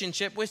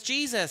relationship with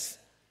Jesus.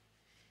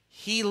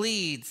 He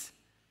leads,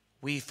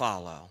 we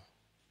follow.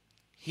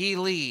 He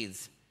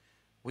leads,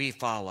 we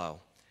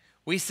follow.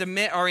 We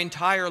submit our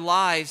entire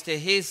lives to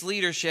his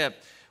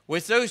leadership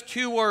with those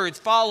 2 words,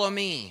 follow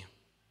me.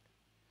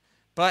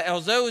 But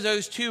although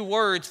those two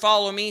words,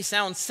 follow me,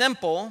 sound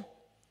simple,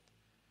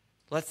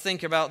 let's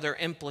think about their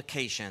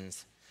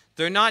implications.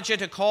 They're not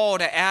just a call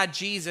to add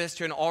Jesus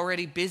to an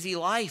already busy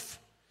life.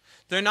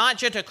 They're not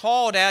just a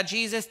call to add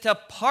Jesus to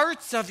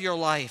parts of your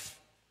life,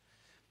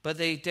 but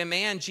they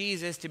demand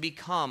Jesus to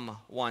become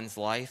one's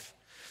life.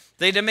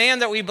 They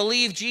demand that we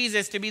believe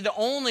Jesus to be the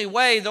only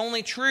way, the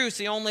only truth,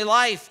 the only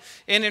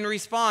life. And in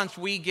response,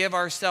 we give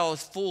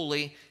ourselves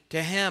fully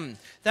to him.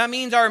 That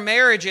means our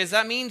marriages,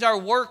 that means our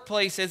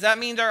workplaces, that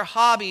means our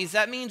hobbies,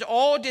 that means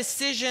all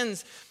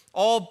decisions,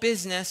 all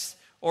business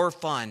or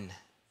fun.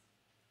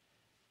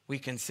 We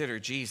consider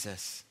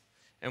Jesus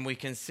and we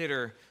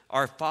consider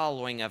our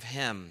following of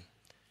him.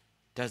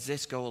 Does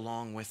this go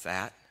along with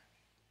that?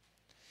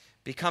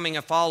 Becoming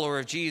a follower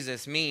of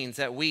Jesus means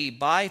that we,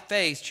 by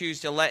faith,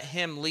 choose to let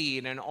him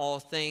lead in all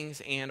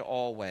things and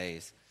all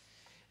ways.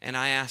 And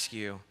I ask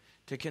you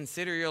to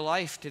consider your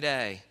life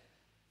today,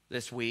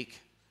 this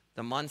week,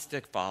 the months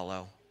that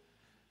follow.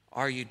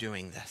 Are you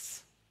doing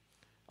this?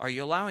 Are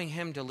you allowing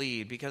him to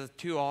lead? Because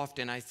too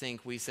often I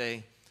think we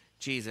say,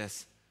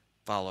 Jesus,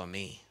 follow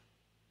me.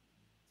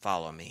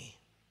 Follow me.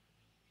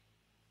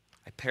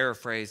 I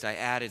paraphrased, I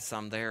added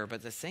some there,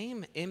 but the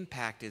same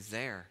impact is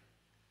there.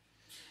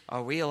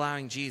 Are we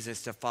allowing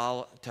Jesus to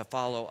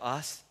follow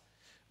us?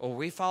 Or are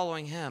we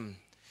following him?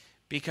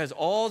 Because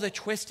all the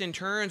twists and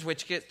turns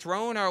which get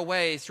thrown our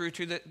way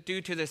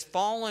due to this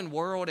fallen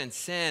world and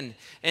sin,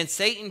 and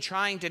Satan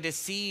trying to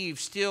deceive,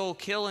 steal,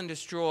 kill, and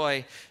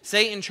destroy,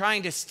 Satan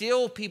trying to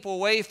steal people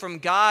away from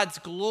God's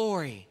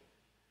glory,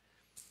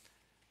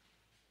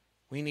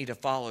 we need to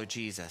follow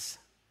Jesus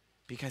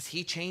because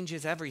he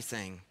changes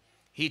everything.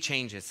 He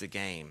changes the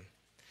game.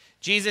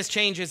 Jesus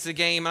changes the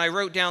game. And I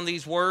wrote down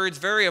these words,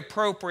 very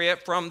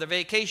appropriate, from the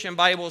Vacation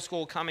Bible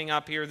School coming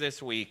up here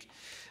this week.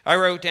 I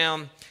wrote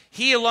down,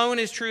 he alone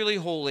is truly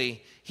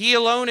holy. He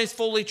alone is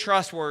fully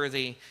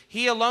trustworthy.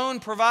 He alone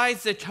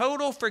provides the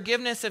total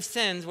forgiveness of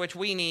sins which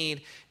we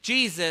need.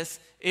 Jesus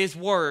is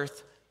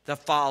worth the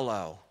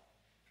follow.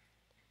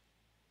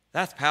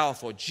 That's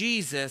powerful.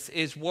 Jesus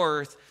is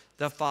worth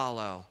the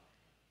follow.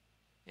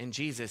 And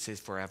Jesus is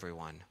for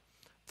everyone.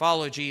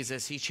 Follow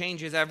Jesus. He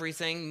changes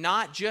everything,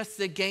 not just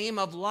the game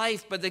of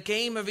life, but the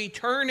game of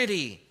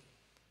eternity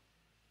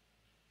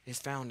is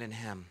found in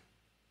him.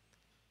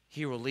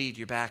 He will lead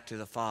you back to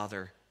the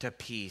Father, to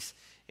peace,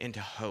 and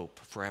to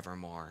hope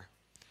forevermore.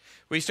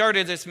 We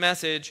started this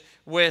message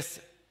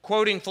with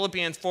quoting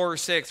Philippians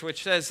 4:6,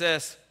 which says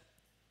this: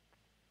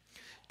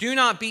 do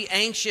not be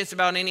anxious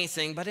about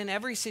anything, but in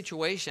every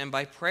situation,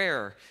 by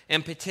prayer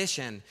and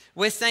petition,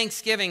 with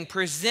thanksgiving,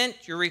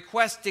 present your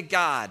request to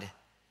God.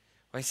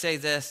 I say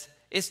this,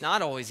 it's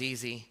not always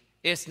easy.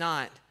 It's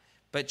not.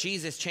 But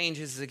Jesus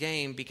changes the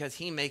game because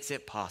he makes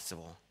it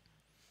possible.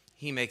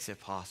 He makes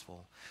it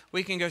possible.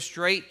 We can go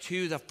straight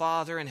to the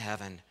Father in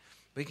heaven.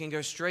 We can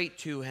go straight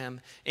to him.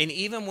 And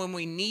even when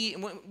we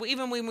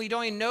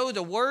don't even know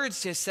the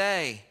words to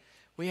say,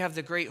 we have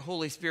the great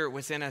Holy Spirit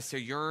within us to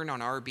yearn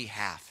on our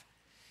behalf,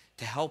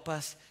 to help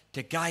us,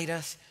 to guide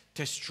us,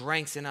 to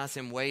strengthen us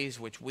in ways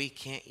which we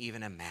can't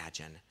even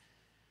imagine.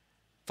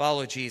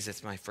 Follow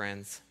Jesus, my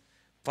friends.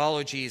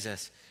 Follow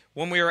Jesus.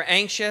 When we are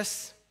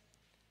anxious,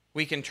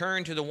 we can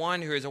turn to the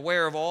one who is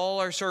aware of all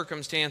our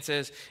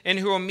circumstances and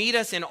who will meet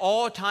us in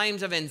all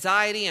times of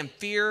anxiety and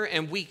fear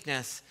and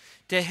weakness.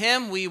 To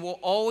him we will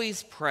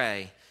always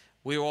pray.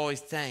 We will always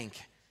thank.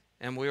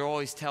 And we will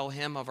always tell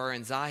him of our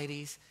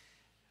anxieties,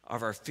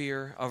 of our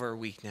fear, of our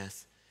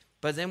weakness.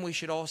 But then we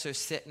should also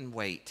sit and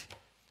wait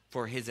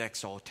for his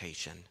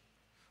exaltation.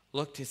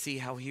 Look to see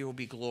how he will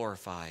be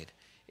glorified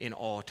in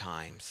all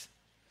times.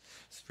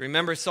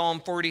 Remember Psalm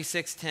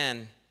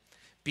 46:10.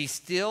 Be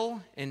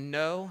still and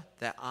know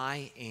that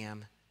I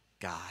am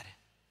God.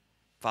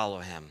 Follow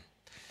him.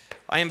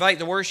 I invite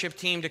the worship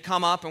team to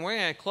come up, and we're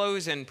going to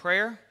close in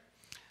prayer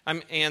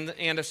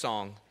and a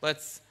song.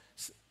 Let's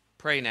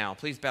pray now.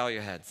 Please bow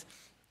your heads.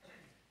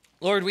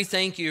 Lord, we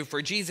thank you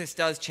for Jesus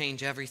does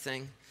change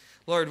everything.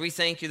 Lord, we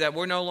thank you that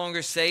we're no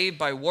longer saved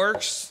by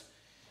works,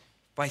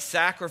 by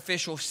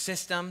sacrificial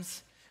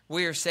systems.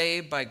 We are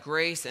saved by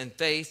grace and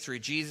faith through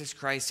Jesus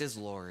Christ as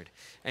Lord.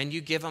 And you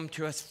give them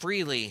to us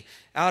freely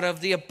out of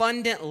the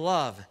abundant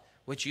love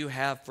which you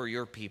have for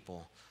your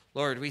people.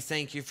 Lord, we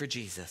thank you for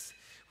Jesus.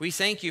 We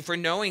thank you for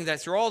knowing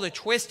that through all the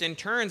twists and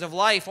turns of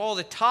life, all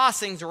the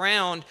tossings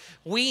around,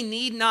 we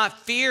need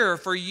not fear,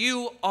 for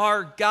you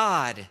are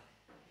God,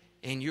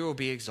 and you will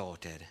be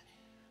exalted.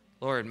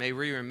 Lord, may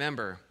we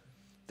remember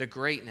the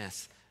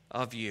greatness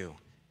of you.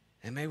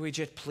 And may we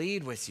just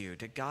plead with you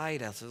to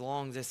guide us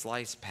along this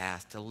life's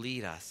path, to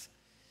lead us.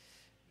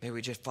 May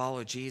we just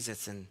follow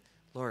Jesus and,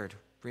 Lord,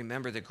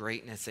 remember the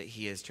greatness that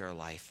he is to our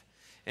life.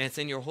 And it's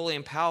in your holy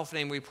and powerful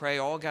name we pray.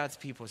 All God's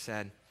people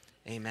said,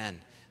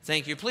 amen.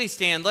 Thank you. Please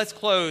stand. Let's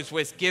close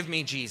with Give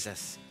Me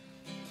Jesus.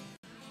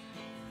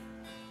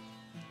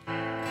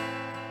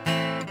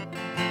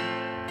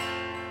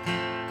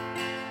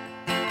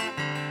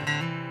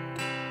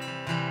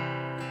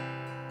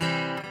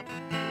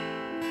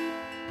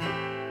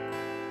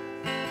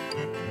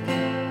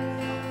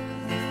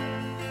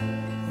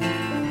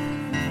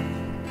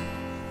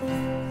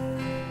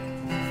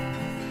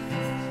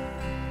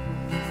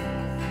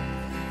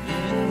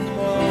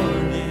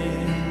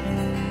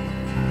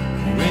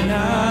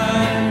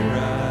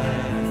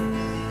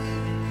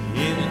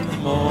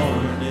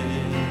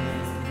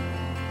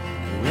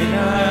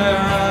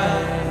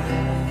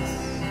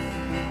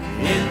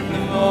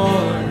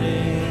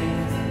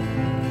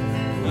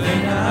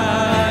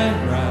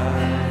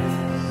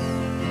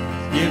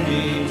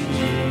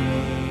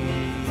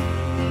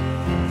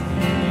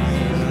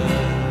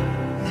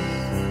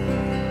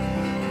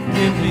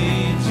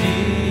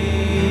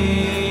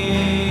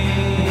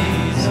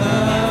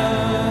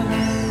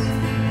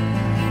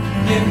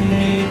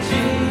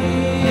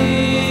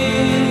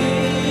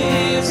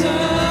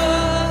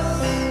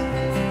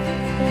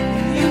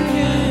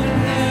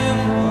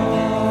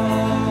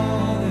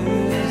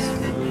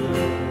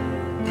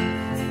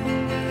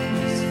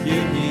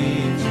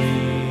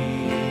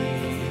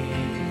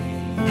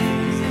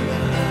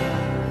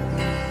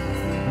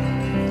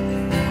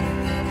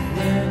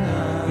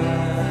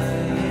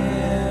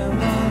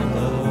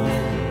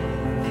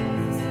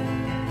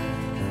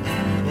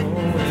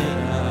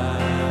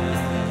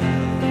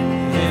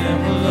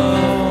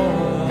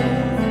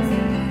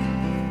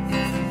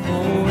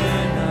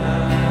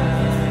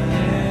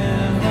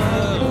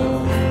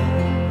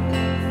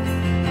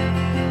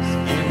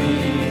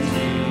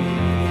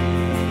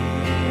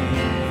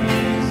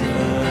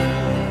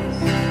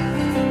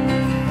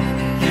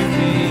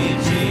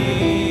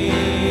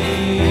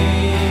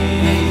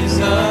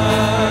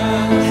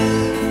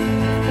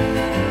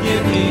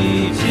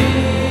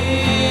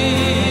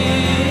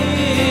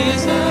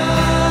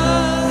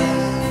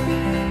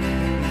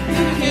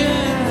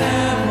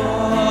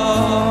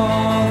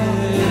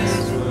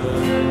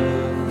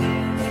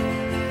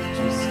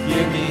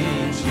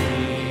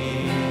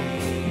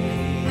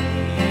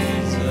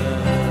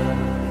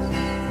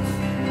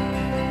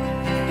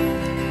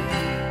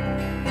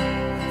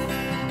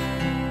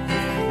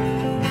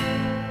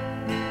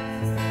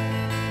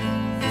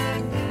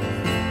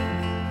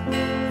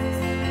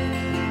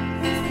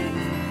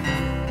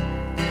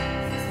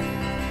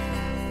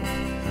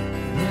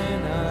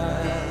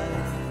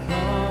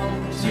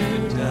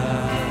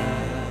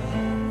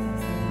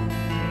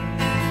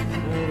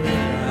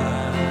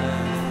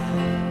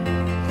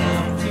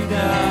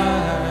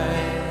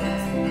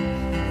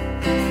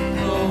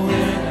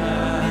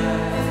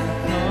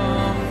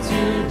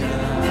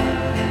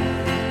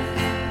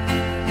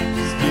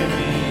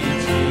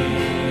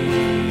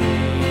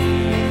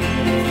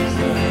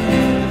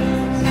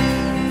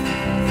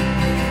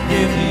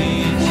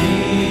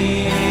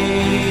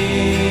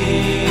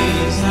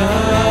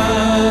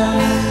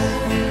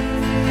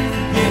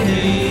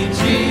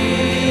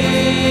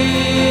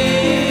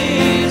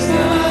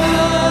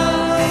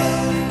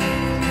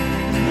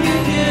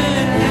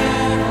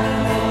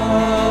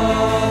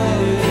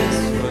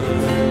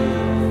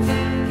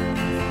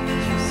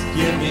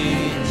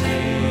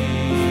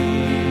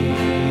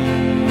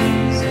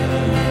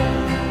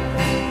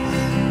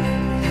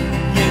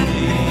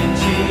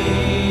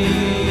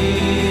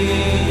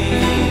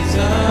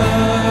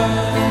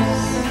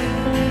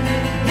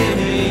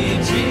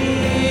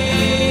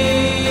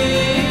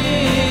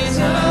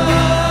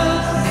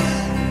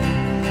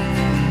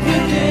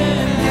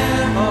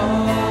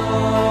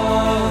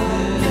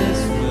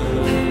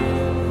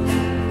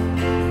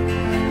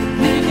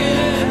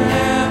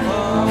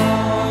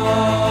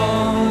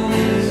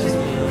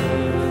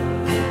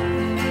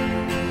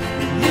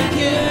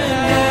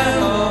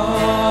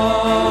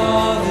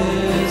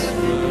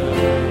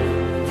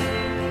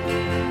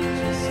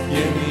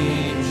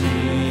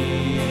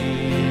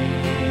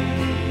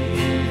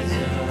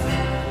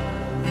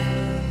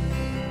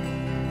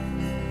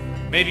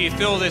 Maybe you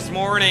feel this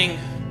morning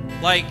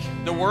like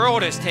the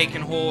world has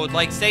taken hold,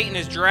 like Satan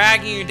is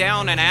dragging you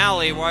down an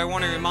alley. Well, I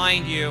want to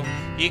remind you,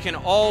 you can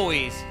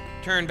always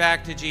turn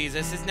back to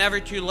Jesus. It's never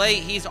too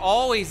late. He's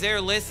always there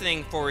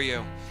listening for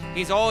you.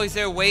 He's always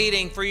there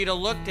waiting for you to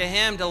look to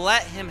him, to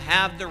let him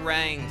have the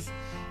reins.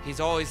 He's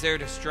always there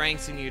to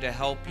strengthen you, to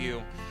help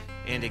you,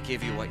 and to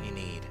give you what you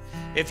need.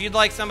 If you'd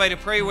like somebody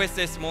to pray with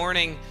this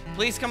morning,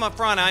 please come up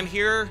front. I'm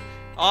here.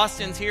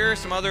 Austin's here.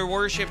 Some other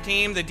worship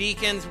team. The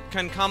deacons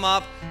can come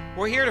up.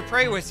 We're here to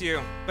pray with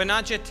you, but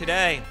not just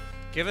today.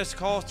 Give us a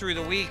call through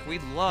the week.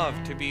 We'd love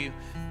to be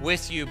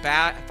with you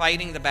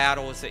fighting the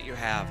battles that you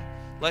have.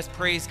 Let's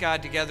praise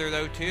God together,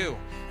 though, too.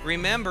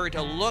 Remember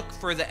to look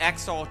for the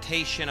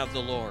exaltation of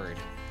the Lord,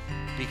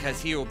 because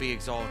he will be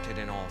exalted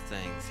in all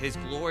things. His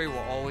glory will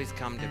always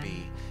come to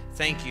be.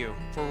 Thank you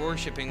for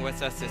worshiping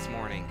with us this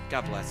morning.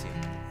 God bless you.